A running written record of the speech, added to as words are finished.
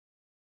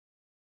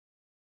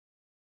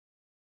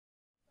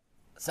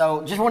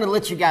So just wanted to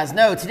let you guys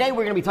know, today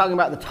we're going to be talking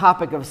about the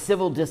topic of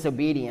civil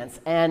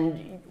disobedience.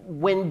 And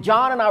when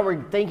John and I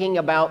were thinking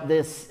about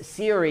this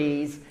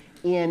series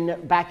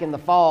back in the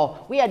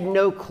fall, we had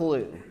no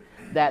clue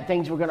that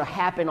things were going to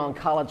happen on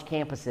college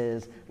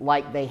campuses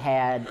like they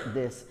had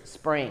this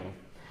spring.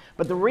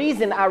 But the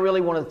reason I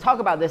really wanted to talk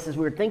about this as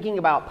we were thinking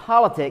about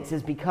politics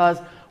is because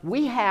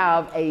we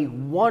have a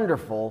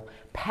wonderful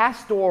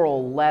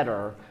pastoral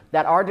letter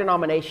that our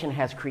denomination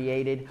has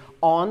created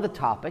on the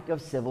topic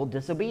of civil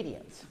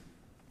disobedience.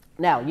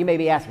 Now, you may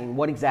be asking,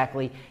 what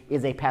exactly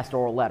is a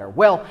pastoral letter?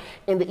 Well,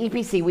 in the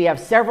EPC, we have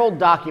several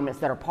documents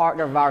that are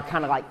part of our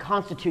kind of like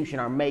constitution,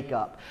 our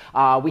makeup.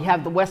 We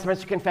have the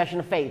Westminster Confession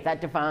of Faith.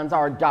 That defines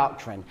our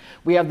doctrine.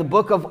 We have the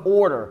Book of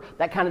Order.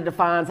 That kind of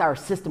defines our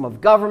system of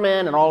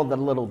government and all of the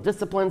little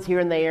disciplines here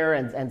and there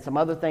and some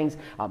other things,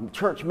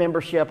 church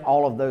membership,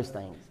 all of those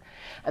things.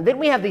 And then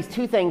we have these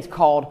two things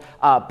called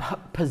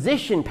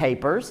position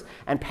papers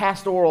and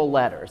pastoral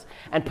letters.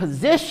 And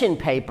position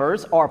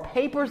papers are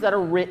papers that are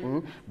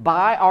written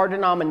by our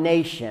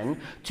denomination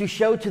to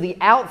show to the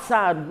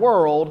outside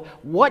world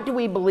what do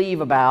we believe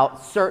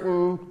about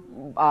certain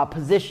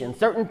positions,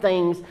 certain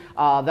things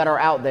that are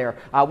out there.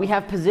 We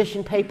have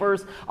position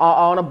papers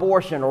on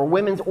abortion or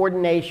women's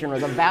ordination or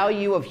the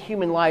value of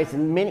human life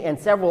and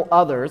several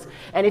others.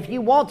 And if you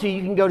want to,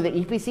 you can go to the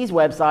EPC's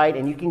website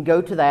and you can go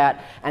to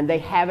that and they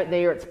have it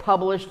there. It's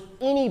published.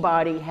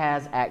 Anybody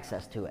has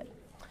access to it.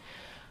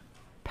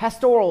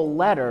 Pastoral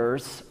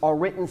letters are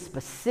written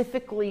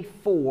specifically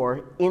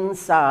for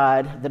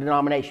inside the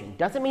denomination.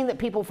 Doesn't mean that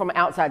people from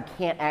outside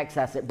can't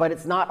access it, but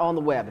it's not on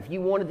the web. If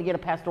you wanted to get a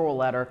pastoral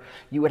letter,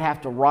 you would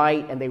have to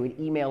write and they would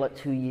email it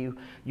to you.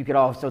 You could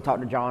also talk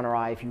to John or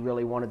I if you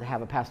really wanted to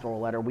have a pastoral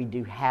letter. We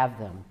do have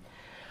them.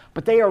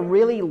 But they are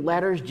really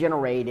letters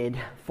generated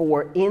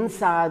for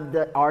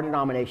inside our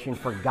denomination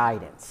for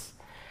guidance.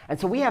 And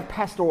so we have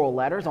pastoral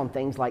letters on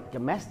things like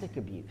domestic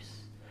abuse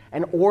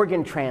and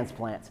organ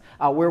transplants.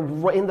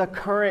 We're in the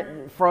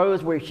current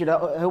throes. We should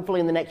hopefully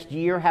in the next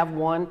year have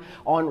one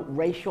on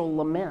racial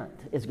lament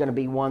is going to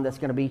be one that's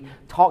going to be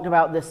talked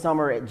about this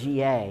summer at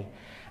GA.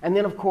 And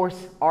then, of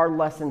course, our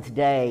lesson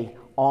today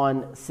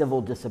on civil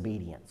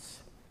disobedience.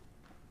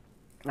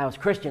 Now, as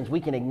Christians, we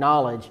can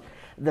acknowledge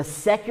the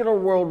secular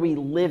world we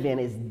live in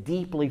is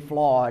deeply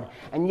flawed,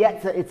 and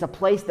yet it's a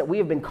place that we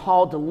have been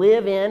called to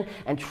live in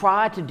and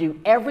try to do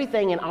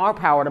everything in our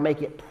power to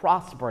make it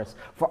prosperous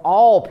for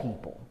all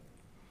people.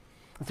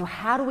 And so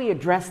how do we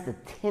address the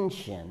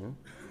tension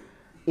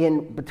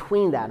in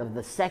between that of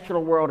the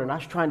secular world and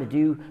us trying to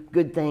do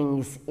good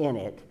things in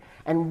it?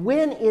 And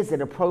when is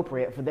it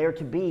appropriate for there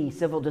to be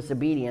civil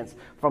disobedience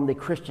from the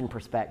Christian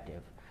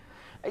perspective?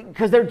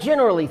 Because there are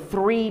generally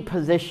three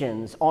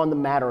positions on the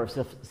matter of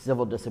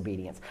civil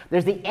disobedience.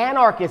 There's the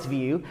anarchist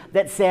view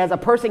that says a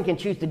person can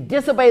choose to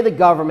disobey the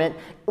government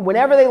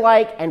whenever they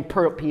like and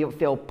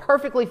feel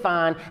perfectly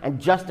fine and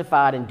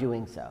justified in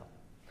doing so.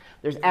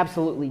 There's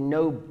absolutely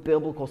no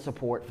biblical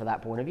support for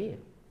that point of view.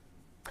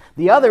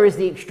 The other is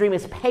the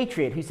extremist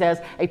patriot who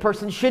says a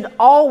person should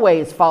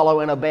always follow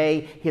and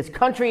obey his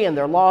country and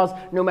their laws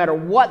no matter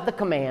what the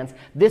commands.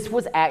 This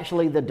was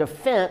actually the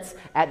defense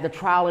at the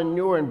trial in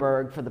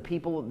Nuremberg for the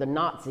people, the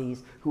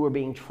Nazis, who were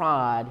being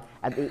tried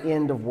at the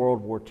end of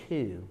World War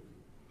II.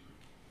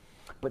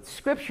 But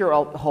Scripture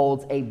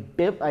holds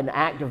an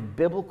act of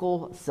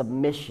biblical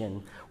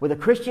submission, with a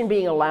Christian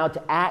being allowed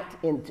to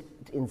act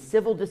in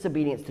civil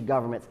disobedience to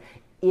governments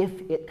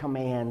if it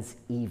commands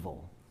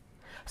evil,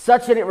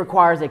 such that it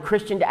requires a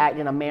Christian to act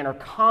in a manner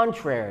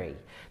contrary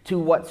to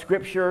what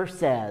Scripture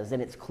says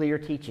in its clear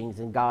teachings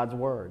in God's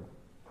Word.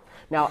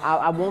 Now,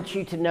 I want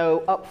you to know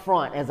up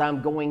front as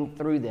I'm going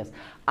through this,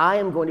 I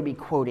am going to be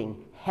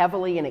quoting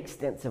heavily and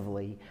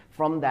extensively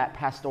from that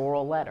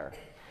pastoral letter.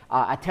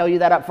 I tell you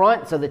that up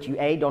front so that you,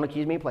 A, don't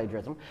accuse me of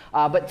plagiarism,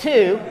 but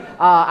two,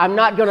 I'm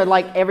not going to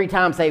like every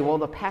time say, well,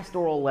 the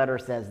pastoral letter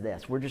says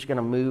this. We're just going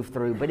to move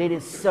through. But it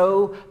is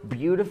so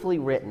beautifully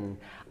written,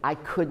 I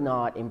could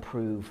not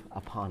improve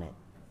upon it.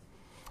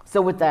 So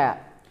with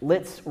that,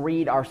 let's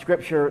read our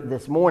scripture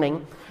this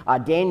morning.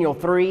 Daniel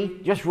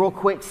 3, just real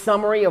quick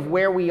summary of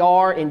where we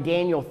are in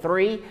Daniel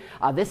 3.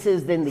 This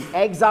is in the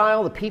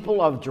exile. The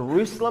people of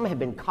Jerusalem have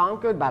been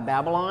conquered by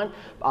Babylon.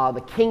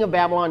 The king of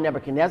Babylon,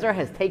 Nebuchadnezzar,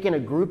 has taken a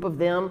group of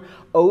them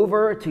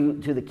over to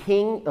the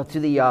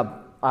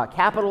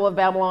capital of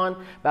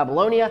Babylon,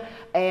 Babylonia.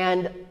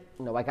 And,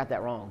 no, I got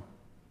that wrong.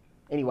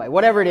 Anyway,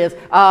 whatever it is,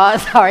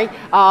 sorry.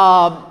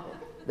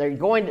 They're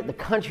going to, the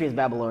country is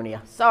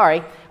Babylonia.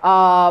 Sorry.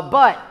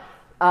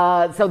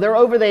 So they're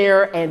over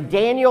there, and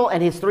Daniel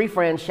and his three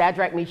friends,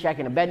 Shadrach, Meshach,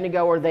 and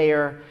Abednego, are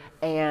there.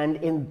 And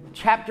in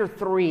chapter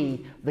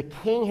 3, the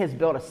king has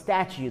built a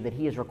statue that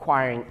he is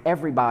requiring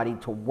everybody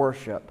to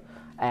worship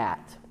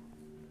at.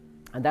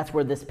 And that's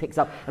where this picks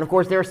up. And of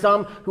course, there are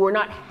some who are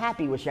not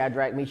happy with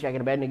Shadrach, Meshach,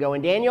 and Abednego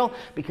and Daniel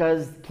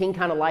because the king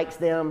kind of likes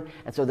them.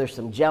 And so there's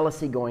some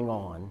jealousy going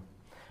on.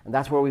 And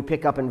that's where we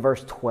pick up in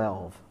verse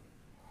 12.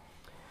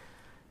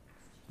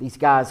 these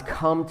guys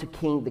come to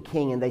the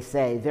king and they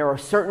say, "There are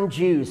certain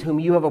Jews whom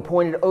you have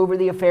appointed over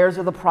the affairs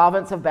of the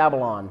province of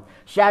Babylon,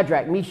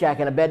 Shadrach, Meshach,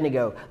 and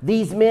Abednego.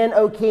 These men,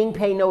 O king,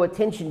 pay no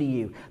attention to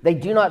you. They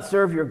do not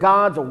serve your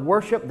gods or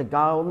worship the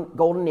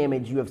golden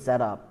image you have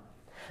set up."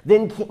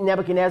 Then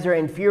Nebuchadnezzar,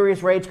 in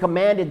furious rage,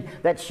 commanded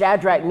that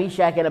Shadrach,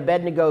 Meshach, and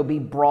Abednego be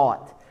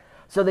brought.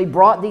 So they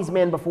brought these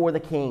men before the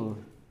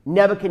king.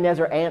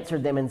 Nebuchadnezzar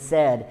answered them and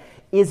said,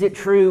 "Is it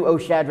true, O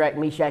Shadrach,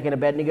 Meshach, and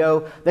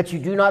Abednego, that you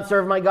do not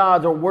serve my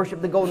gods or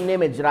worship the golden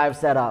image that I have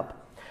set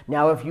up?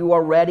 Now if you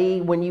are ready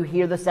when you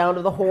hear the sound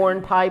of the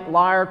horn, pipe,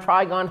 lyre,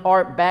 trigon,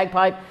 harp,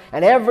 bagpipe,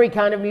 and every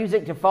kind of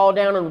music to fall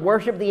down and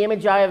worship the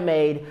image I have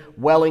made,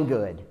 well and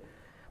good.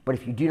 But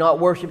if you do not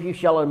worship, you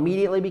shall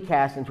immediately be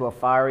cast into a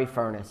fiery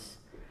furnace.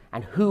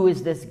 And who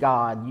is this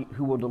God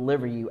who will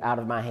deliver you out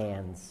of my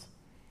hands?"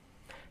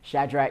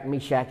 Shadrach,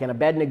 Meshach, and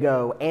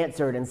Abednego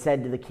answered and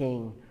said to the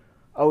king,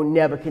 "O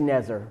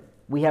Nebuchadnezzar,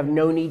 we have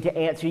no need to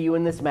answer you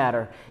in this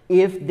matter.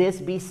 If this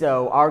be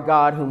so, our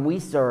God whom we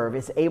serve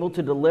is able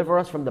to deliver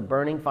us from the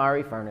burning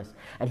fiery furnace,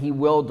 and he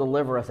will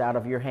deliver us out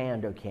of your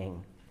hand, O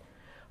king.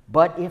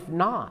 But if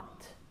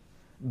not,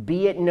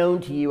 be it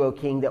known to you, O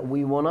king, that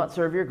we will not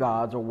serve your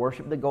gods or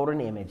worship the golden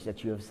image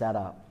that you have set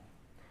up."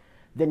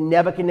 Then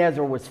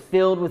Nebuchadnezzar was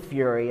filled with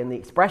fury, and the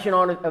expression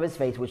of his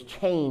face was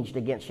changed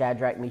against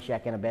Shadrach,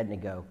 Meshach, and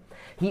Abednego.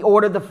 He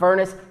ordered the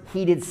furnace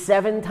heated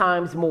 7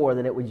 times more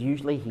than it was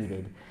usually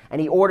heated, and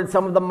he ordered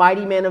some of the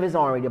mighty men of his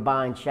army to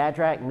bind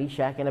Shadrach,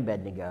 Meshach, and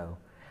Abednego,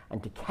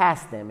 and to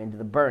cast them into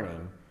the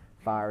burning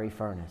fiery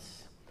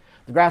furnace.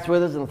 The grass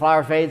withers and the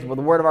flower fades, but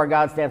the word of our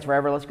God stands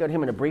forever. Let's go to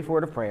him in a brief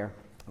word of prayer,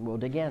 and we'll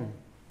dig in.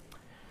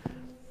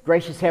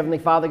 Gracious Heavenly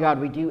Father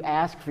God, we do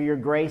ask for your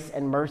grace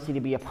and mercy to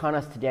be upon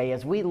us today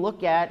as we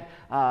look at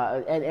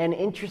an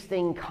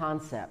interesting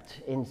concept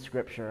in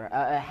Scripture.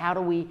 How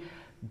do we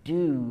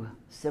do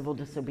civil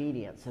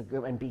disobedience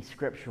and be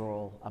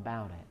scriptural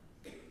about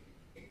it?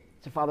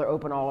 So Father,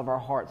 open all of our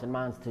hearts and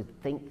minds to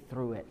think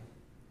through it.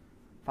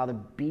 Father,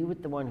 be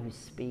with the one who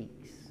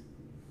speaks.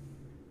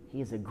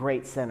 He is a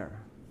great sinner,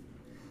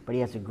 but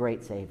he has a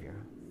great Savior.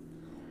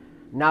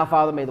 Now,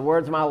 Father, may the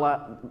words of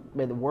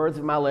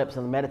my lips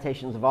and the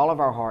meditations of all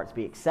of our hearts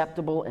be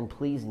acceptable and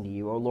pleasing to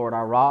you, O Lord,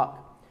 our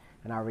rock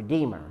and our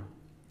Redeemer.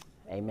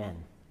 Amen.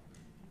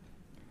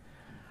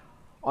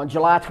 On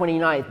July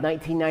 29th,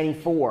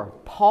 1994,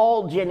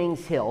 Paul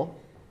Jennings Hill,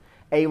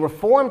 a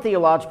Reformed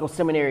Theological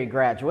Seminary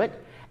graduate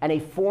and a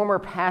former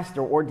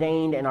pastor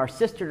ordained in our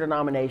sister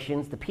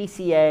denominations, the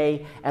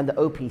PCA and the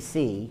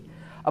OPC,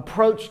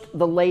 approached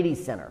the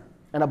Ladies Center,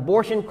 an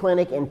abortion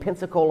clinic in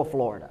Pensacola,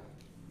 Florida.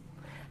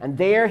 And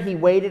there he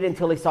waited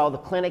until he saw the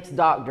clinic's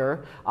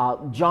doctor,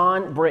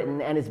 John Britton,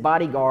 and his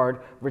bodyguard,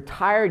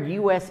 retired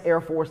U.S.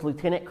 Air Force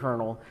Lieutenant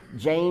Colonel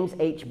James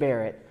H.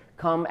 Barrett,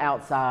 come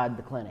outside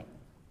the clinic.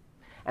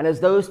 And as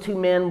those two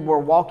men were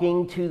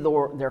walking to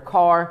their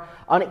car,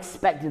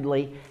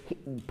 unexpectedly,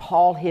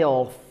 Paul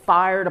Hill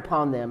fired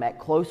upon them at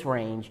close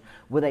range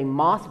with a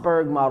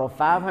Mossberg Model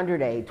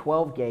 500A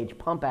 12-gauge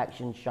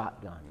pump-action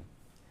shotgun.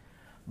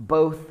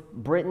 Both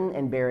Britton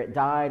and Barrett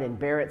died, and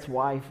Barrett's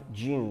wife,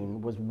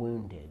 June, was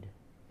wounded.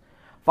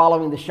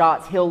 Following the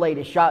shots, Hill laid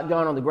his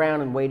shotgun on the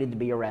ground and waited to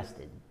be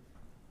arrested.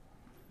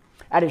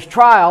 At his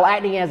trial,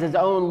 acting as his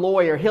own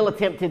lawyer, Hill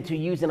attempted to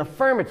use an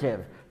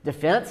affirmative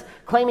defense,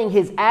 claiming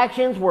his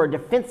actions were a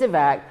defensive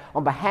act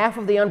on behalf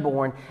of the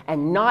unborn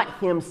and not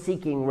him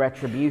seeking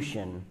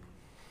retribution.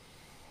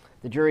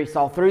 The jury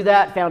saw through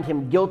that, found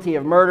him guilty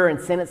of murder, and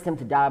sentenced him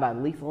to die by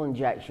lethal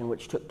injection,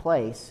 which took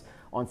place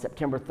on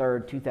September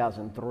 3rd,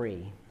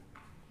 2003.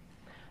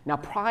 Now,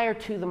 prior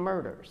to the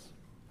murders,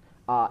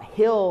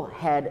 Hill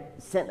had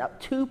sent up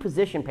 2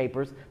 position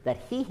papers that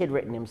he had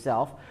written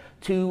himself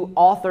to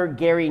author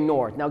Gary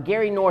North. Now,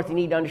 Gary North, you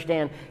need to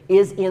understand,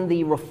 is in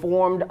the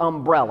Reformed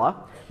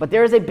umbrella, but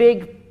there is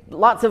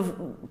lots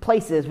of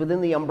places within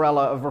the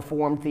umbrella of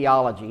Reformed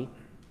theology.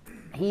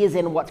 He is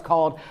in what's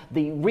called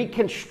the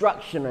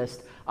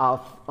Reconstructionist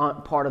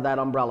part of that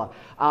umbrella.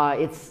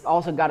 It's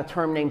also got a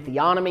term named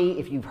theonomy.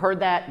 If you've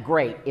heard that,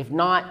 great. If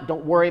not,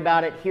 don't worry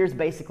about it. Here's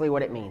basically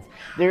what it means.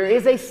 There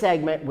is a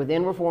segment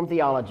within Reformed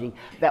theology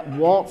that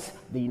wants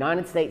the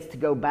United States to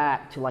go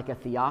back to like a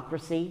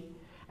theocracy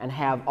and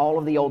have all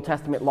of the Old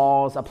Testament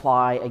laws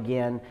apply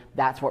again.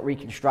 That's what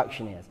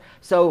Reconstruction is.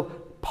 So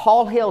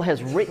Paul Hill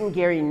has written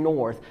Gary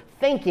North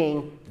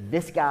thinking,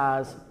 this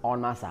guy's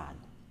on my side.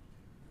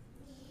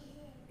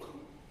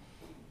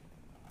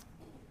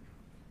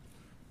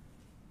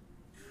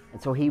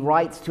 And so he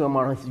writes to him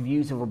on his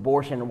views of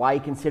abortion and why he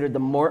considered the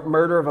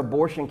murder of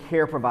abortion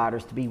care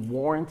providers to be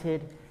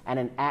warranted and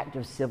an act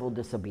of civil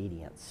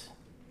disobedience.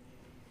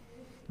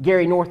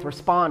 Gary North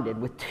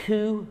responded with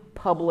 2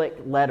 public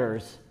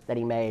letters that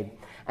he made,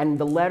 and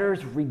the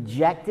letters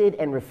rejected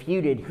and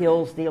refuted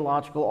Hill's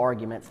theological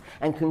arguments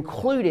and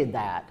concluded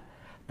that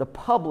the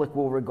public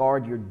will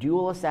regard your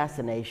dual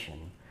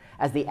assassination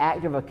as the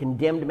act of a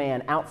condemned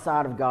man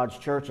outside of God's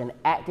church and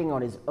acting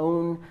on his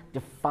own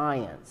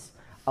defiance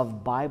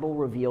of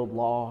Bible-revealed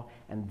law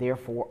and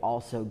therefore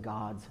also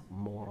God's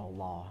moral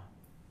law.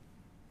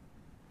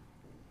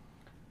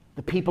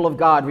 The people of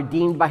God,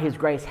 redeemed by His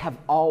grace, have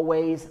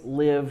always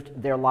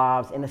lived their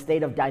lives in a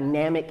state of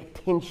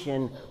dynamic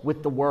tension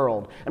with the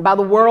world. And by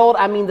the world,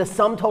 I mean the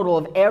sum total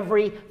of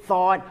every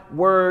thought,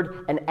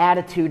 word, and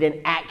attitude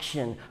and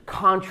action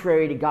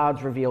contrary to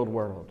God's revealed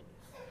world.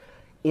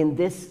 In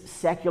this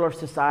secular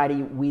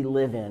society we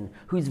live in,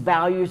 whose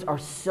values are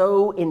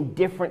so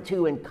indifferent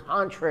to and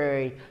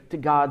contrary to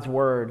God's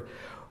word,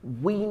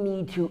 we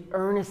need to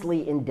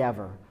earnestly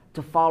endeavor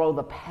to follow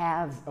the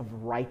paths of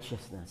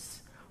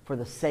righteousness for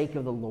the sake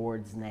of the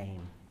Lord's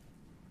name.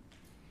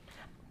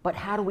 But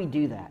how do we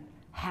do that?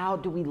 How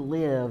do we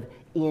live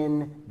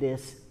in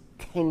this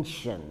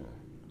tension?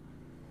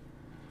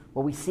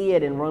 Well, we see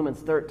it in Romans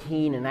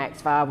 13 and Acts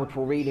 5, which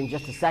we'll read in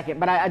just a second.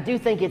 But I do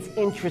think it's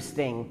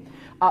interesting.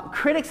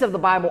 Critics of the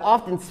Bible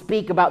often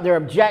speak about their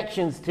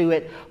objections to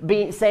it,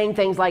 saying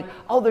things like,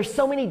 oh, there's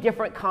so many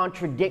different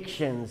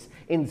contradictions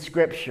in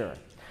Scripture.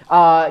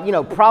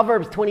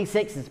 Proverbs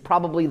 26 is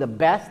probably the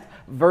best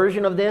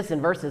version of this. In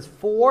verses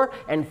 4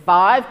 and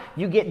 5,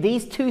 you get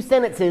these two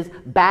sentences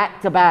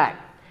back to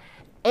back.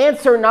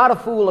 Answer not a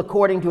fool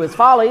according to his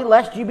folly,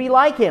 lest you be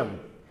like him.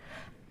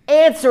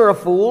 Answer a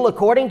fool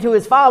according to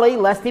his folly,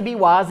 lest he be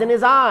wise in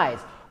his eyes.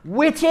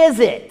 Which is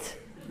it?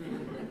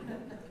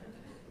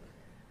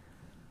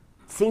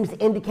 Seems to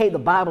indicate the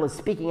Bible is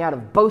speaking out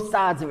of both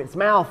sides of its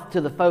mouth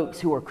to the folks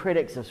who are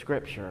critics of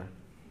Scripture.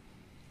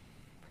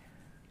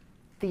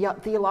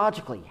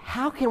 Theologically,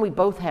 how can we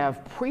both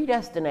have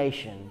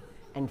predestination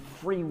and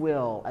free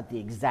will at the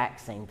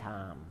exact same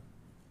time?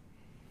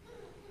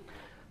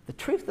 The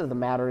truth of the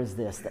matter is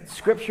this, that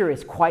Scripture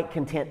is quite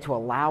content to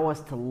allow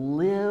us to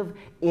live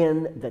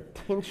in the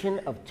tension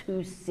of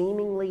two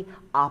seemingly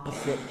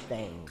opposite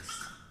things.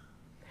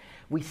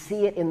 We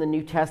see it in the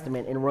New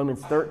Testament in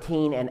Romans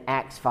 13 and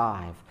Acts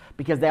 5,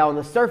 because on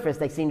the surface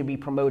they seem to be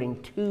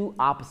promoting two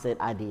opposite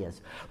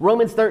ideas.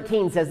 Romans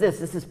 13 says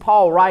this is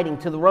Paul writing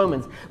to the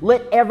Romans,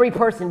 let every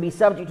person be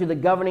subject to the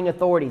governing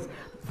authorities,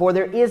 for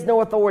there is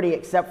no authority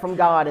except from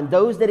God, and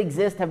those that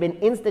exist have been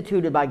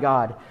instituted by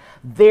God.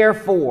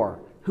 Therefore,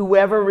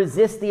 whoever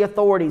resists the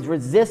authorities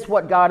resists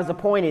what God has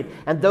appointed,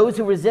 and those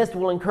who resist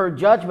will incur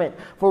judgment,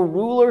 for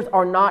rulers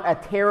are not a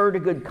terror to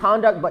good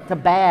conduct, but to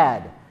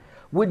bad.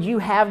 Would you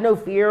have no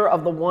fear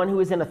of the one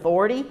who is in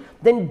authority?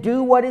 Then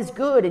do what is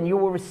good, and you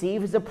will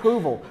receive his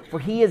approval, for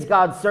he is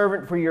God's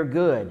servant for your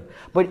good.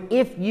 But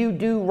if you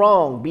do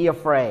wrong, be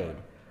afraid,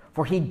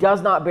 for he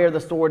does not bear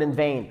the sword in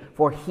vain,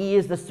 for he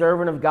is the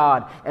servant of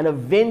God, an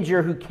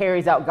avenger who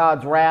carries out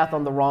God's wrath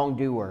on the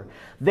wrongdoer.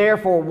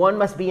 Therefore, one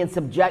must be in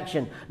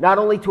subjection, not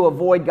only to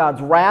avoid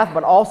God's wrath,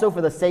 but also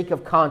for the sake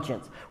of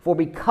conscience. For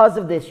because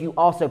of this, you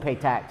also pay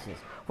taxes.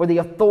 For the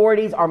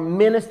authorities are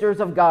ministers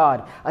of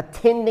God,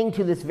 attending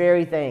to this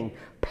very thing.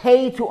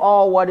 Pay to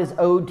all what is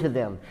owed to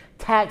them.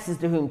 Taxes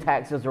to whom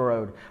taxes are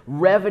owed.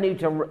 Revenue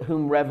to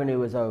whom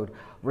revenue is owed.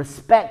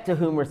 Respect to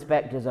whom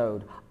respect is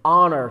owed.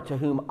 Honor to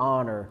whom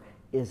honor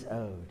is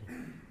owed.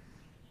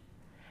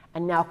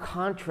 And now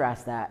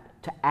contrast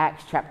that to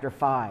Acts chapter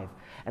 5.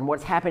 And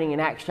what's happening in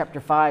Acts chapter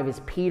 5 is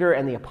Peter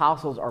and the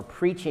apostles are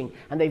preaching,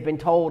 and they've been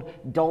told,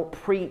 don't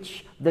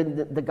preach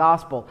the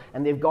gospel.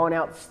 And they've gone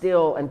out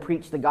still and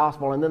preached the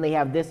gospel, and then they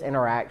have this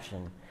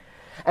interaction.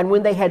 And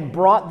when they had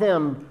brought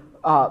them,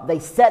 they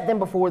set them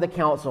before the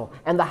council,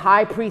 and the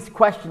high priest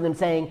questioned them,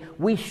 saying,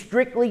 we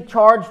strictly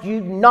charged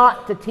you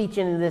not to teach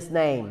in this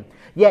name.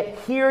 Yet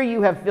here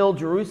you have filled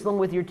Jerusalem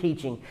with your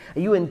teaching.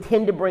 You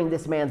intend to bring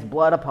this man's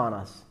blood upon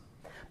us.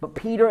 But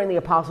Peter and the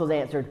apostles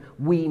answered,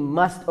 we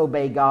must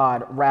obey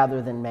God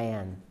rather than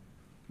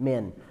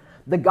men.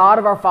 The God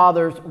of our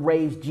fathers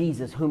raised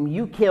Jesus, whom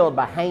you killed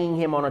by hanging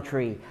him on a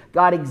tree.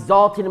 God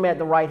exalted him at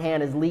the right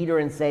hand as leader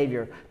and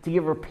Savior, to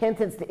give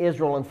repentance to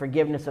Israel and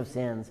forgiveness of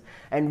sins.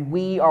 And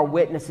we are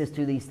witnesses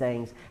to these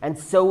things, and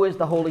so is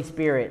the Holy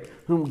Spirit,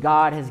 whom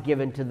God has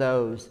given to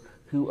those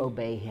who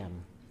obey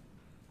him.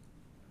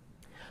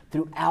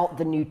 Throughout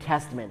the New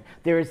Testament,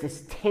 there is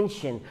this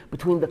tension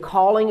between the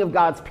calling of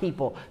God's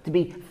people to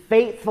be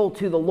faithful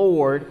to the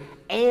Lord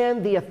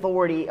and the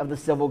authority of the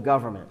civil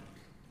government.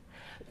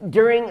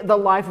 During the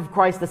life of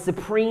Christ, the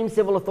supreme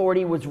civil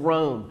authority was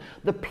Rome.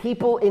 The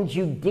people in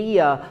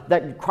Judea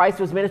that Christ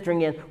was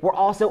ministering in were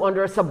also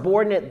under a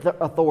subordinate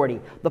authority,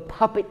 the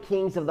puppet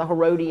kings of the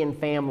Herodian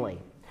family.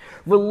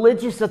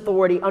 Religious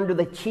authority under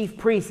the chief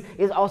priests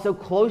is also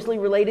closely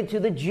related to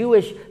the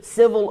Jewish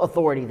civil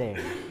authority there.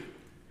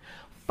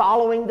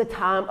 Following the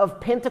time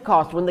of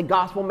Pentecost, when the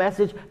gospel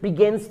message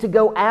begins to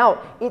go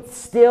out, it's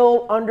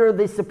still under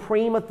the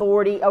supreme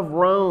authority of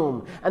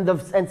Rome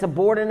and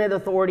subordinate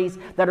authorities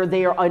that are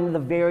there in the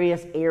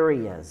various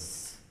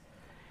areas.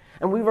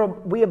 And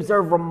we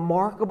observe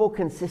remarkable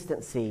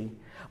consistency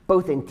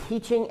both in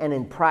teaching and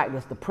in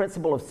practice, the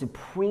principle of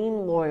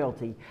supreme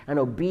loyalty and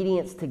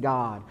obedience to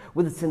God,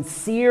 with a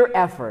sincere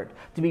effort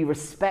to be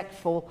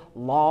respectful,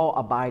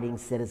 law-abiding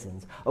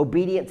citizens,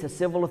 obedient to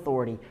civil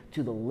authority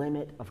to the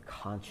limit of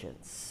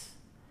conscience.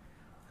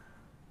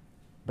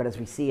 But as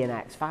we see in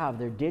Acts 5,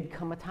 there did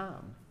come a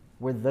time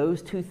where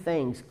those two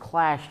things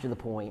clashed to the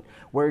point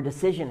where a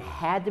decision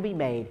had to be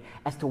made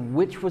as to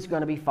which was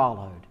going to be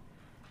followed.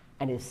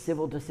 And is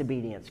civil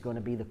disobedience going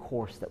to be the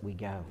course that we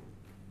go?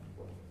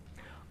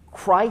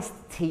 Christ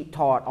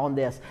taught on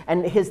this,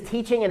 and his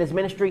teaching and his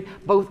ministry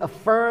both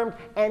affirmed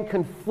and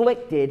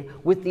conflicted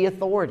with the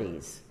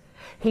authorities.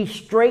 He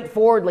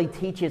straightforwardly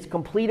teaches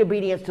complete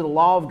obedience to the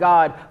law of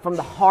God from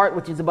the heart,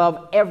 which is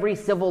above every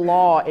civil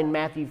law in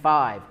Matthew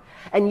 5.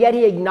 And yet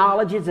he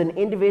acknowledges an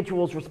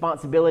individual's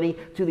responsibility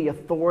to the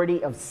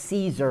authority of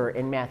Caesar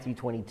in Matthew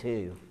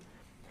 22.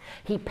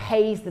 He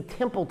pays the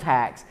temple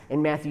tax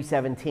in Matthew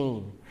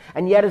 17.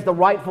 And yet as the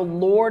rightful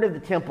Lord of the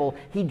temple,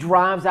 he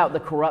drives out the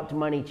corrupt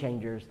money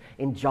changers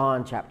in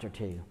John chapter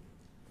 2.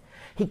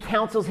 He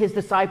counsels his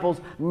disciples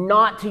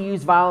not to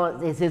use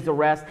violence as his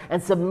arrest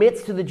and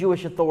submits to the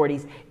Jewish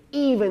authorities,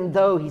 even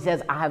though he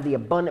says, I have the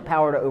abundant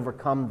power to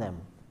overcome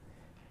them.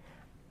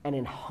 And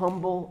in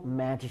humble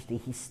majesty,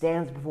 he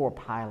stands before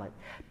Pilate,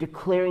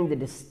 declaring the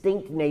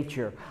distinct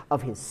nature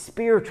of his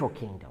spiritual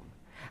kingdom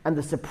and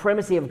the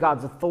supremacy of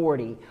God's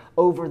authority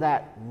over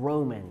that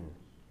Roman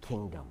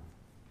kingdom.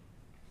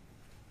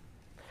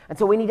 And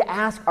so we need to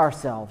ask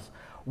ourselves,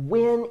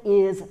 when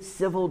is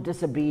civil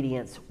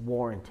disobedience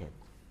warranted?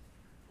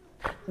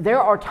 There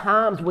are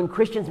times when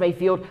Christians may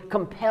feel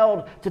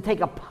compelled to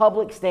take a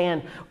public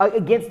stand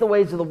against the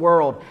ways of the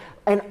world,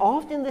 and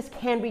often this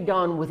can be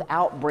done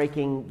without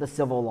breaking the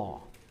civil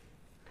law.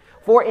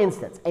 For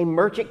instance, a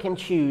merchant can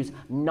choose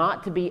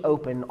not to be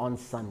open on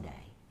Sunday.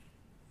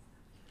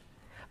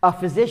 A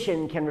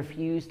physician can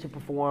refuse to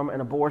perform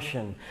an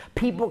abortion.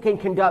 People can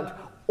conduct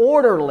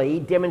orderly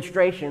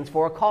demonstrations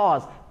for a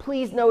cause.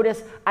 Please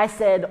notice I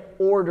said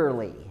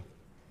orderly.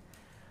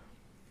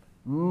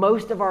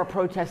 Most of our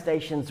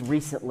protestations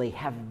recently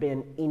have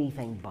been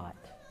anything but.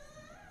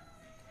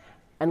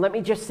 And let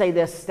me just say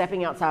this,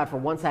 stepping outside for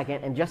 1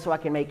 second, and just so I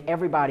can make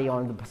everybody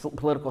on the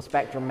political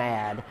spectrum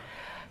mad.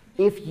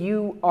 If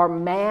you are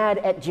mad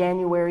at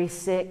January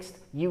 6th,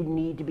 you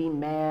need to be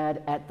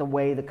mad at the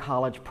way the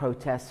college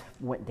protests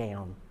went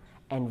down,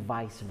 and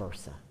vice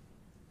versa.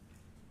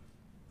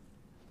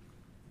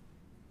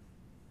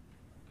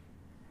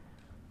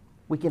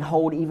 We can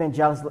hold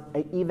evangelistic,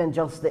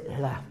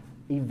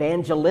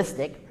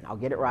 I'll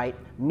get it right,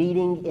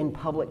 meeting in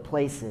public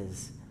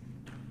places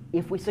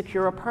if we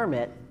secure a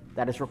permit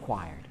that is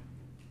required.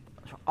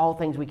 Those are all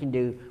things we can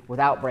do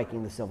without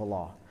breaking the civil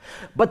law.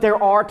 But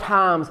there are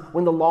times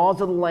when the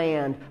laws of the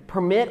land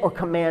permit or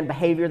command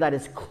behavior that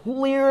is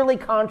clearly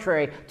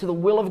contrary to the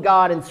will of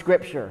God in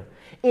Scripture.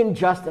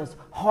 Injustice,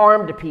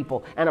 harm to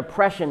people, and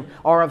oppression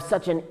are of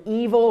such an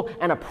evil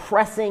and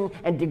oppressing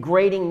and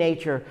degrading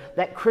nature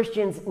that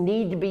Christians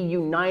need to be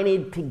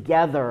united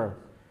together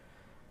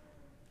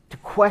to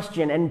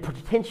question and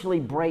potentially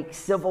break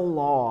civil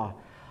law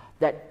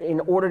that in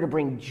order to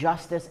bring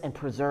justice and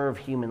preserve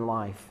human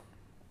life.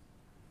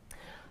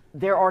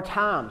 There are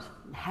times,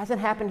 it hasn't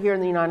happened here in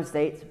the United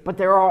States, but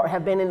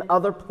have been in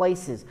other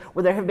places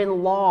where there have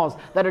been laws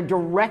that are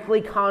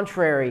directly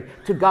contrary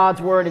to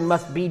God's word and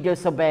must be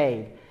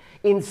disobeyed.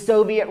 In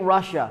Soviet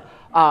Russia,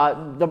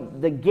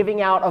 the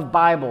giving out of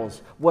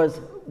Bibles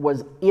was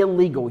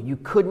illegal. You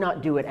could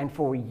not do it, and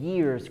for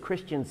years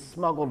Christians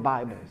smuggled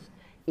Bibles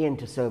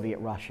into Soviet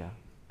Russia.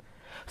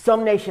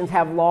 Some nations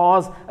have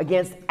laws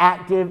against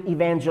active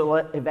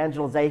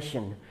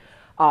evangelization.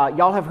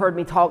 Y'all have heard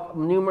me talk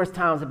numerous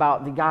times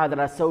about the guy that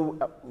I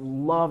so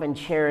love and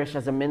cherish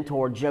as a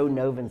mentor, Joe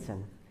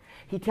Novenson.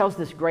 He tells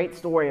this great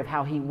story of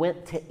how he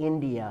went to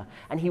India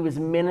and he was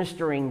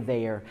ministering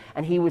there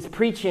and he was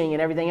preaching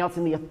and everything else,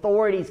 and the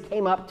authorities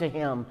came up to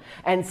him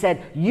and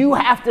said, "You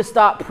have to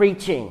stop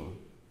preaching."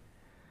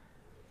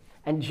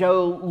 And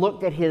Joe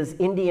looked at his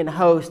Indian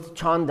host,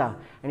 Chanda,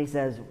 and he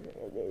says,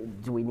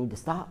 "Do we need to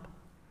stop?"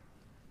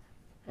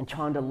 And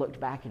Chanda looked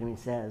back at him and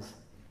says,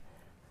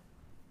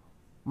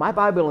 "My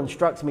Bible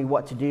instructs me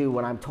what to do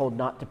when I'm told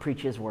not to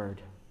preach his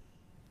word.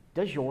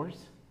 Does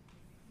yours?"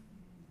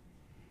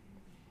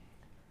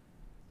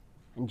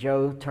 And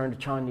Joe turned to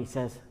Chanda and he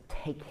says,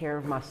 "Take care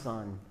of my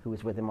son," who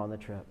was with him on the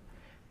trip,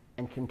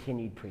 and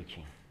continued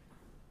preaching.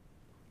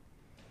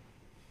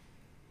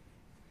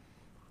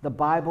 The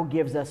Bible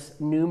gives us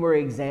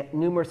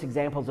numerous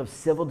examples of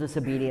civil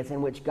disobedience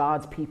in which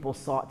God's people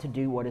sought to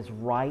do what is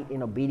right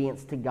in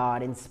obedience to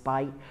God in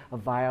spite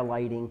of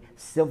violating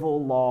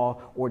civil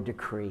law or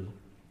decree.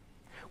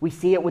 We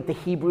see it with the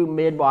Hebrew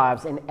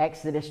midwives in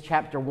Exodus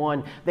chapter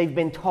 1. They've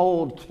been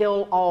told,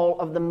 kill all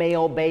of the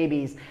male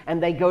babies.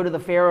 And they go to the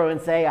Pharaoh and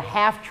say a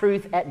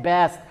half-truth at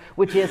best,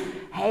 which is,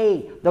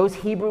 hey, those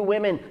Hebrew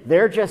women,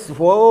 they're just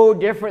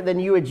different than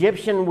you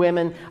Egyptian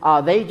women.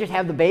 They just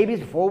have the babies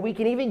before we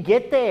can even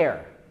get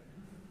there.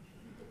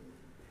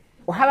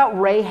 Or how about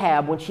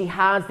Rahab when she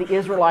hides the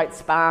Israelite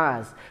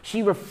spies?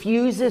 She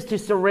refuses to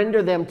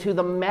surrender them to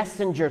the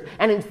messengers,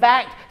 and in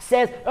fact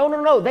says, "Oh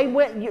no, they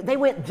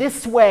went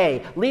this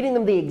way," leading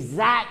them the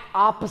exact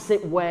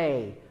opposite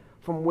way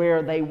from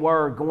where they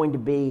were going to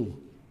be.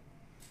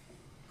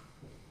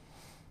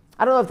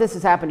 I don't know if this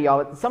has happened to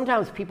y'all, but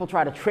sometimes people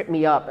try to trip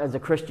me up as a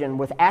Christian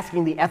with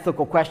asking the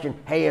ethical question,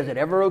 hey, is it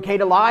ever okay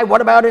to lie? What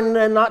about in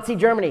Nazi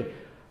Germany?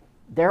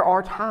 There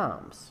are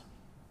times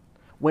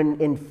when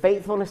in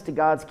faithfulness to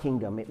God's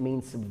kingdom, it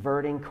means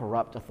subverting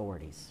corrupt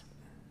authorities.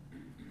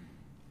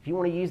 If you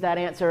want to use that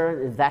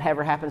answer, if that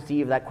ever happens to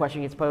you, if that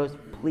question gets posed,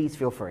 please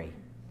feel free.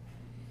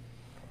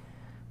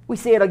 We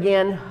see it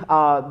again,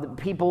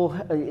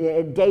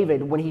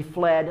 David, when he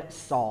fled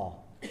Saul.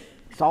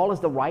 Saul is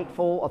the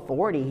rightful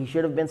authority he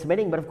should have been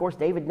submitting, but of course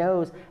David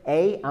knows,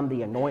 A, I'm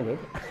the anointed,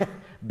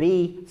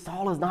 B,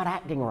 Saul is not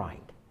acting right.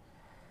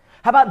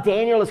 How about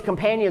Daniel as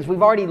companions?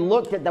 We've already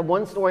looked at that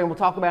one story, and we'll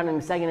talk about it in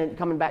a second,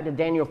 coming back to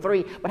Daniel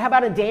 3. But how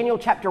about in Daniel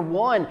chapter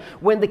 1,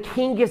 when the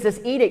king gives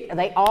this edict,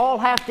 they all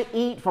have to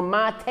eat from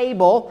my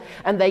table,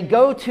 and they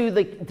go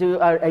to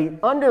an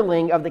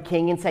underling of the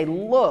king and say,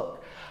 look,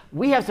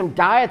 we have some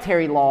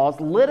dietary laws.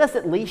 Let us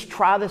at least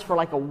try this for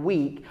like a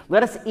week.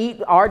 Let us eat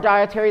our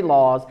dietary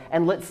laws,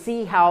 and let's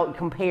see how it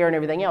compare and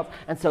everything else.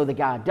 And so the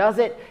guy does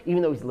it,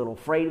 even though he's a little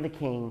afraid of the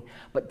king.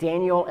 But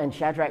Daniel and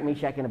Shadrach,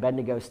 Meshach, and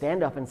Abednego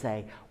stand up and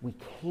say, we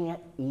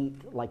can't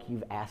eat like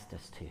you've asked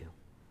us to.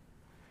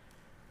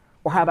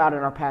 Or how about in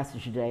our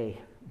passage today,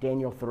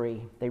 Daniel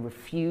 3, they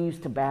refuse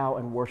to bow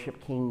and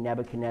worship King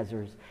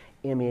Nebuchadnezzar's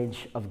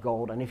image of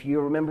gold. And if you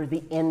remember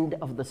the end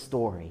of the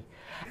story,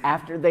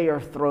 after they are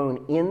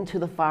thrown into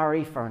the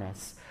fiery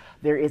furnace,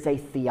 there is a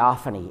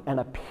theophany, an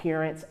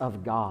appearance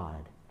of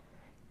God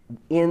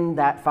in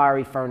that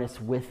fiery furnace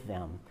with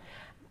them,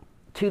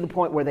 to the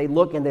point where they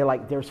look and they're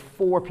like, there's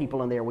 4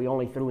 people in there, we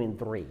only threw in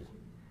 3.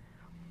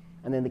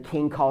 And then the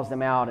king calls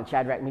them out, and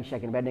Shadrach,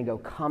 Meshach, and Abednego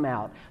come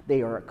out.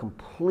 They are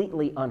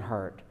completely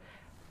unhurt.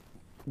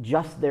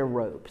 Just their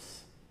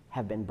ropes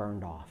have been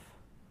burned off.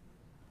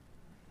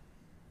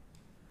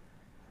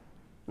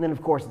 And then,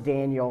 of course,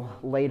 Daniel,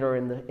 later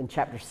in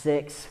chapter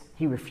 6,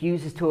 he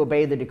refuses to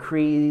obey the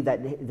decree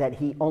that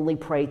he only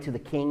pray to the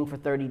king for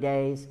 30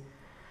 days.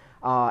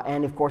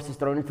 And, of course, is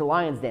thrown into the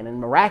lion's den. And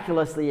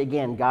miraculously,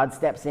 again, God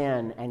steps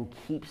in and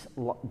keeps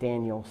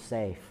Daniel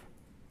safe.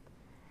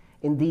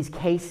 In these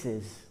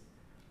cases,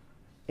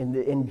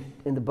 in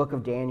the book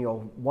of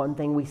Daniel, one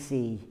thing we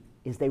see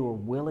is they were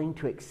willing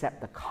to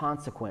accept the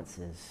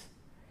consequences,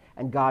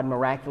 and God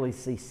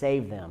miraculously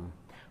saved them.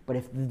 But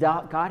if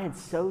God had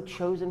so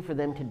chosen for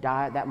them to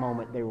die at that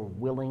moment, they were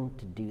willing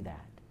to do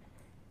that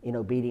in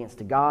obedience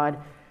to God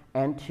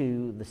and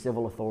to the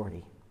civil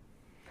authority.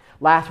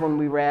 Last one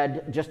we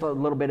read just a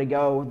little bit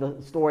ago,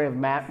 the story of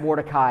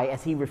Mordecai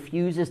as he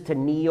refuses to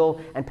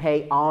kneel and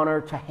pay honor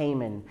to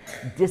Haman,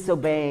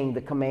 disobeying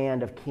the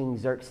command of King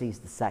Xerxes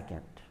II.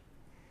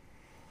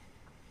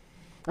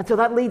 And so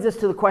that leads us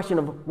to the question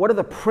of what are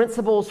the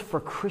principles for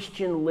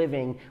Christian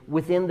living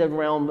within the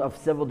realm of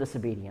civil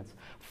disobedience?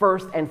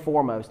 First and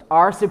foremost,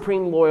 our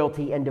supreme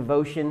loyalty and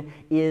devotion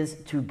is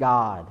to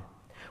God.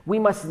 We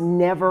must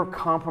never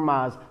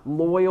compromise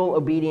loyal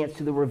obedience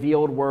to the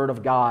revealed word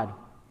of God.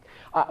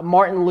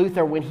 Martin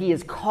Luther, when he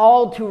is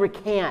called to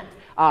recant,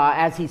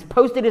 as he's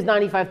posted his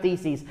 95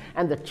 Theses,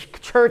 and the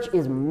church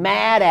is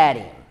mad at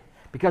him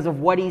because of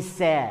what he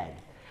said,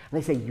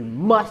 and they say, you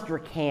must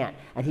recant.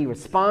 And he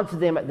responds to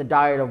them at the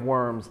Diet of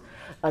Worms,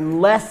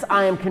 unless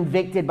I am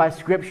convicted by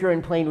Scripture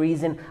and plain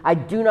reason, I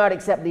do not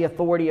accept the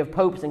authority of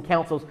popes and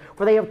councils,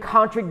 for they have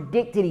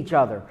contradicted each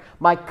other.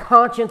 My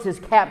conscience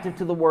is captive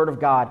to the word of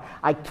God.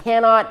 I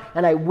cannot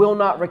and I will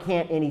not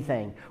recant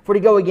anything. For to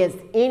go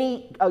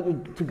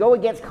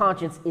against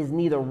conscience is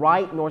neither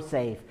right nor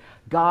safe.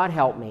 God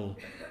help me.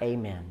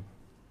 Amen.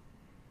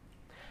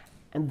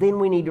 And then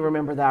we need to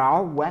remember that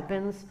our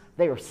weapons,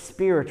 they are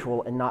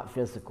spiritual and not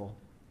physical.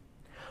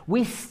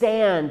 We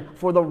stand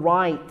for the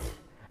right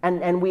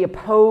and we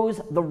oppose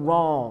the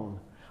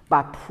wrong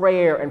by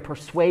prayer and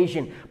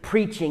persuasion,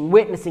 preaching,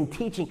 witnessing,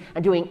 teaching,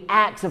 and doing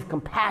acts of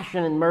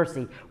compassion and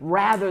mercy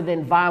rather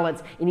than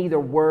violence in either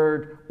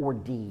word or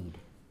deed.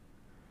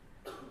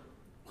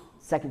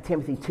 2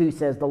 Timothy 2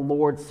 says, the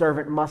Lord's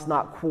servant must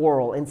not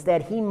quarrel.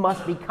 Instead, he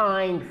must be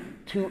kind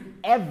to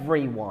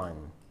everyone,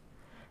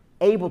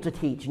 able to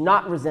teach,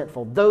 not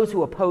resentful. Those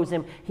who oppose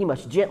him, he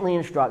must gently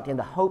instruct in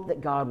the hope that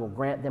God will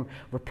grant them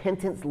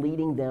repentance,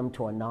 leading them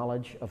to a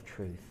knowledge of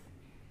truth.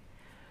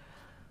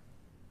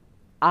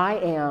 I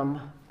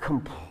am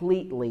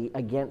completely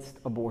against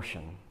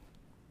abortion.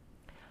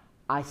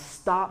 I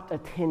stopped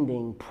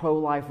attending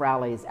pro-life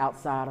rallies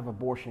outside of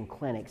abortion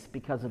clinics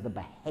because of the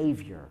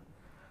behavior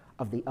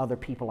of the other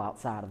people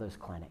outside of those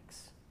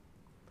clinics,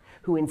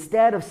 who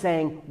instead of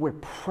saying, we're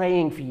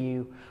praying for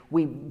you,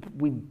 we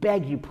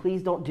beg you,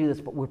 please don't do this,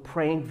 but we're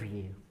praying for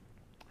you,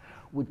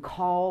 would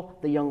call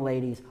the young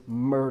ladies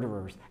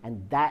murderers.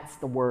 And that's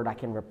the word I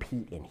can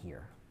repeat in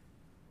here.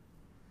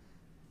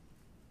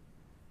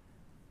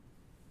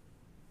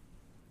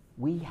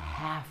 We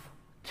have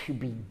to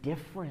be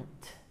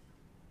different.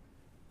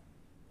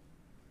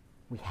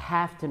 We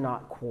have to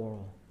not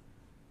quarrel.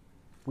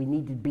 We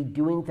need to be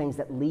doing things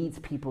that leads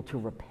people to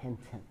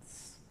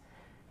repentance.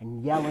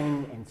 And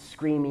yelling and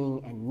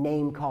screaming and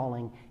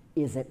name-calling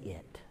isn't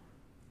it.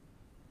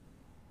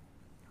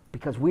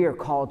 because we are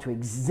called to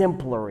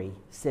exemplary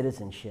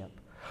citizenship.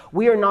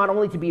 We are not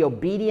only to be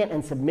obedient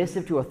and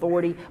submissive to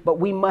authority, but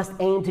we must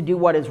aim to do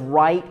what is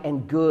right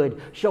and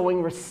good,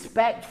 showing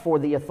respect for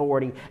the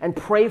authority and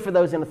pray for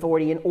those in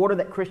authority in order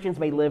that Christians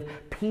may live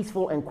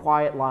peaceful and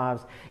quiet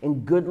lives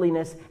in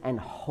goodliness and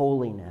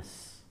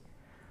holiness.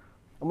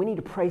 And we need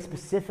to pray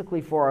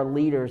specifically for our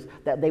leaders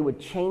that they would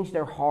change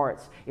their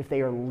hearts if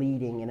they are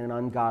leading in an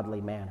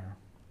ungodly manner.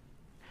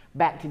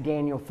 Back to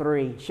Daniel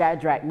 3,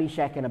 Shadrach,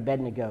 Meshach, and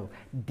Abednego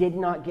did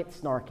not get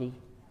snarky,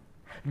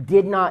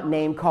 did not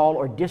name call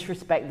or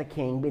disrespect the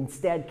king, but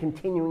instead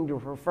continuing to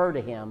refer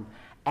to him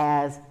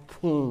as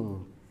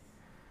king.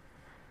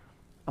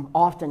 I'm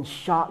often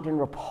shocked and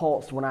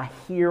repulsed when I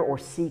hear or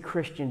see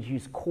Christians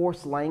use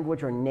coarse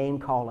language or name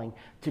calling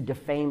to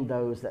defame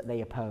those that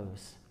they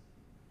oppose.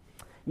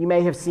 You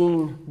may have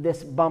seen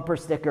this bumper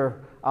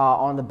sticker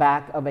on the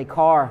back of a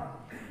car.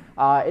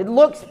 It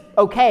looks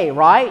okay,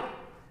 right?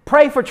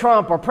 Pray for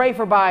Trump or pray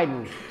for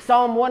Biden.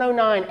 Psalm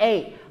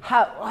 109:8.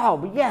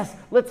 But yes,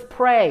 let's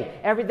pray.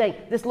 Everything.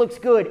 This looks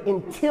good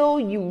until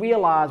you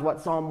realize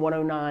what Psalm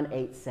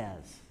 109:8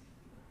 says.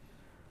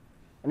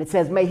 And it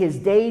says, may his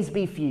days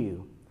be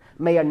few.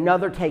 May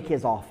another take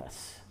his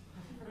office.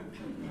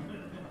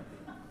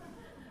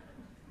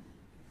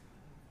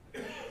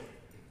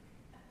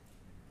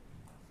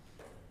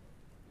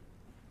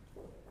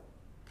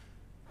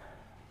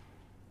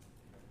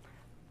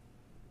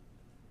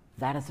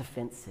 That is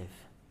offensive,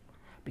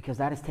 because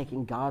that is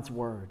taking God's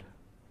word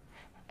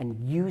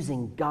and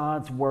using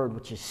God's word,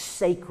 which is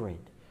sacred,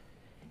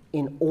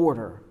 in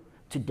order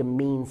to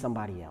demean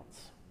somebody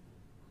else.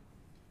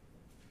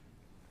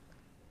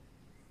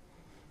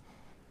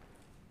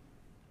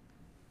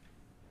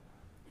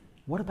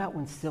 What about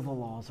when civil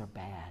laws are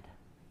bad?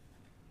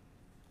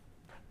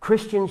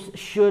 Christians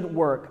should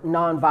work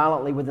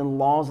nonviolently within the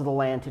laws of the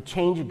land to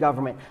change a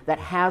government that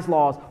has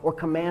laws or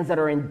commands that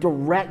are in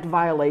direct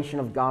violation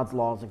of God's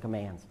laws and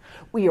commands.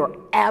 We are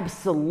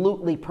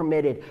absolutely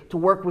permitted to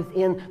work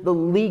within the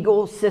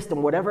legal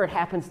system, whatever it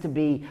happens to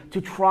be,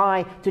 to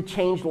try to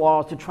change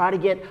laws, to try to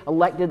get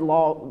elected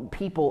law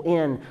people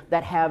in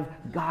that have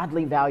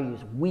godly values.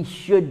 We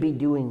should be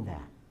doing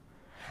that.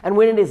 And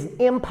when it is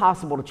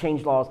impossible to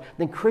change laws,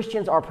 then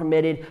Christians are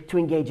permitted to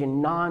engage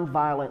in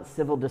nonviolent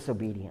civil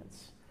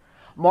disobedience.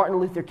 Martin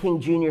Luther King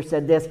Jr.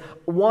 said this: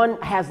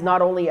 one has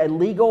not only a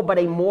legal but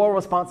a moral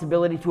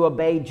responsibility to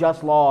obey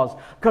just laws.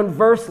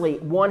 Conversely,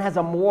 one has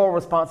a moral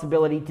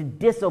responsibility to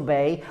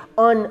disobey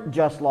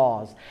unjust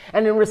laws.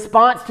 And in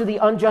response to the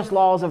unjust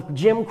laws of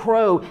Jim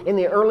Crow in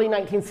the early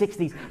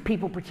 1960s,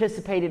 people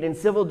participated in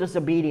civil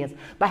disobedience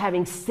by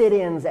having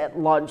sit-ins at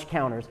lunch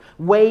counters,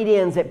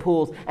 wade-ins at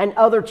pools, and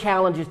other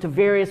challenges to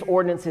various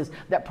ordinances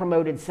that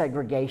promoted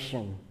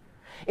segregation.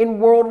 In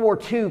World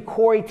War II,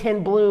 Corrie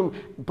ten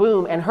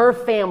Boom and her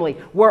family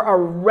were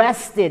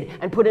arrested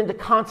and put into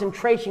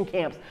concentration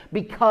camps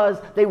because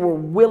they were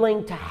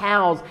willing to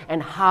house and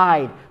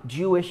hide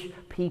Jewish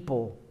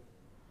people.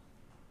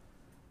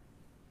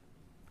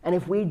 And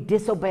if we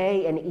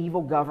disobey an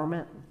evil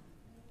government,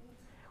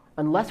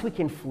 unless we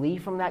can flee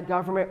from that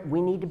government,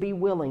 we need to be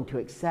willing to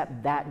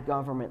accept that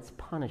government's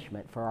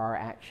punishment for our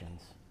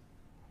actions.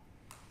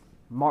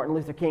 Martin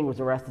Luther King was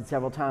arrested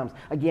several times.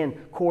 Again,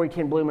 Corrie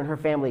ten Boom and her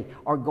family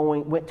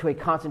went to a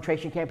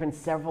concentration camp, and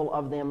several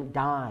of them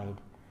died.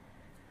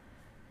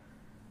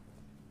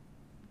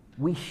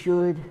 We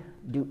should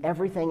do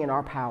everything in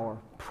our power,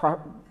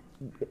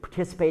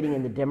 participating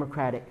in the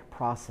democratic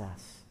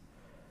process.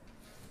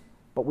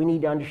 But we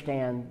need to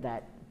understand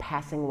that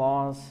passing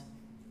laws,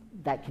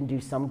 that can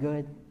do some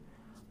good,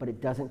 but it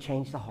doesn't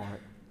change the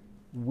heart.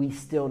 We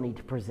still need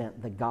to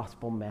present the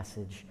gospel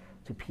message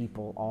to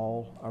people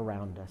all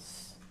around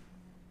us.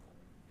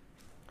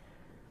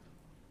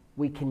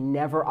 We can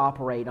never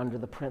operate under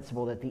the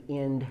principle that the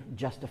end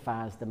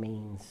justifies the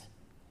means.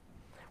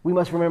 We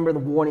must remember the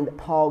warning that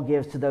Paul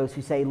gives to those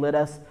who say, let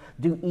us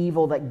do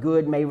evil that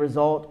good may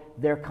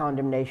result. Their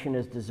condemnation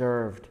is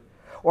deserved.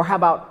 Or how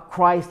about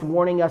Christ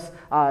warning us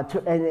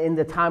in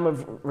the time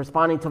of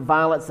responding to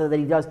violence that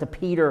he does to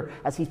Peter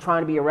as he's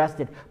trying to be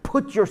arrested,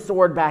 put your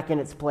sword back in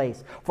its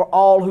place, for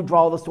all who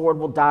draw the sword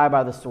will die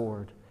by the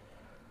sword.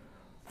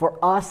 For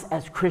us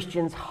as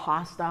Christians,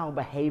 hostile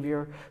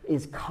behavior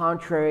is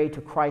contrary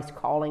to Christ's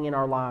calling in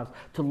our lives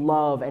to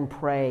love and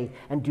pray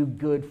and do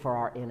good for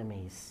our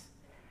enemies.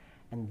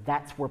 And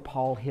that's where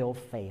Paul Hill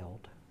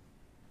failed.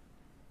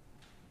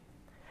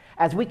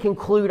 As we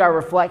conclude our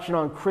reflection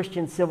on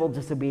Christian civil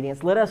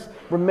disobedience, let us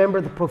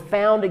remember the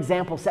profound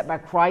example set by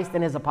Christ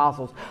and his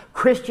apostles.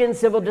 Christian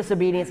civil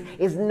disobedience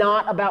is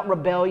not about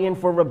rebellion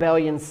for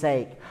rebellion's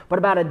sake, but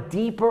about a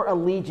deeper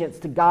allegiance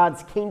to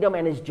God's kingdom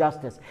and his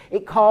justice.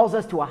 It calls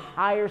us to a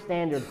higher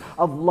standard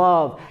of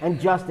love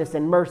and justice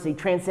and mercy,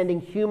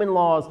 transcending human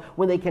laws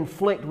when they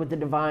conflict with the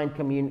divine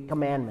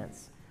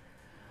commandments.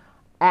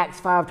 Acts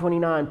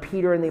 5:29,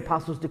 Peter and the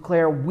apostles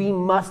declare, we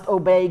must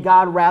obey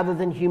God rather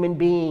than human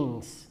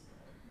beings.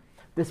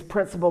 This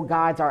principle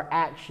guides our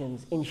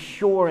actions,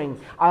 ensuring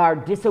our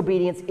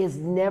disobedience is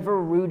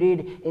never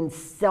rooted in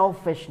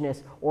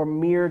selfishness or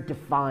mere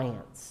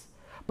defiance,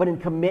 but in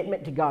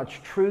commitment to God's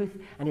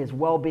truth and His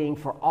well-being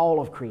for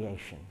all of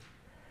creation.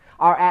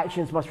 Our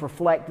actions must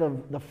reflect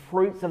the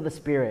fruits of the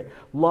Spirit: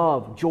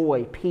 love,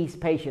 joy, peace,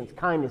 patience,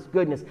 kindness,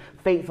 goodness,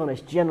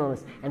 faithfulness,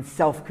 gentleness, and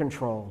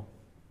self-control.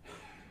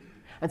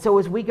 And so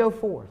as we go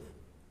forth,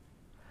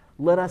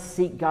 let us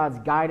seek God's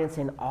guidance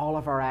in all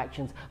of our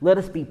actions. Let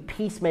us be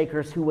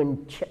peacemakers who,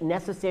 when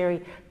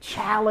necessary,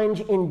 challenge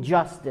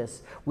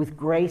injustice with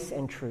grace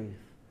and truth.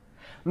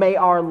 May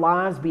our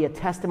lives be a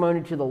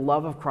testimony to the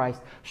love of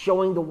Christ,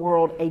 showing the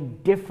world a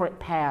different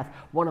path,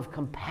 one of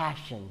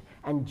compassion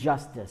and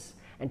justice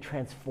and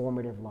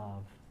transformative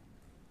love.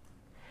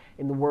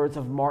 In the words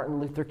of Martin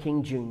Luther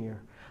King Jr.,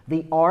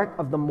 the arc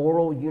of the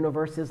moral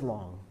universe is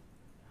long,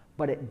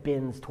 but it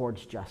bends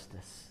towards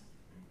justice.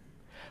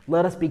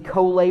 Let us be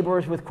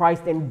co-laborers with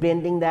Christ in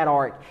bending that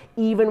arc,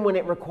 even when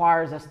it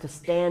requires us to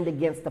stand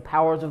against the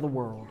powers of the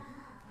world.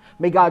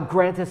 May God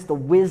grant us the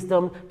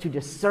wisdom to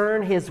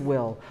discern His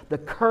will, the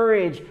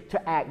courage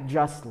to act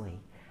justly,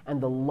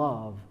 and the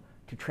love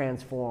to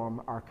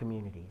transform our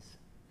communities.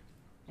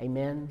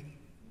 Amen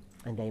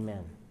and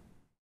amen.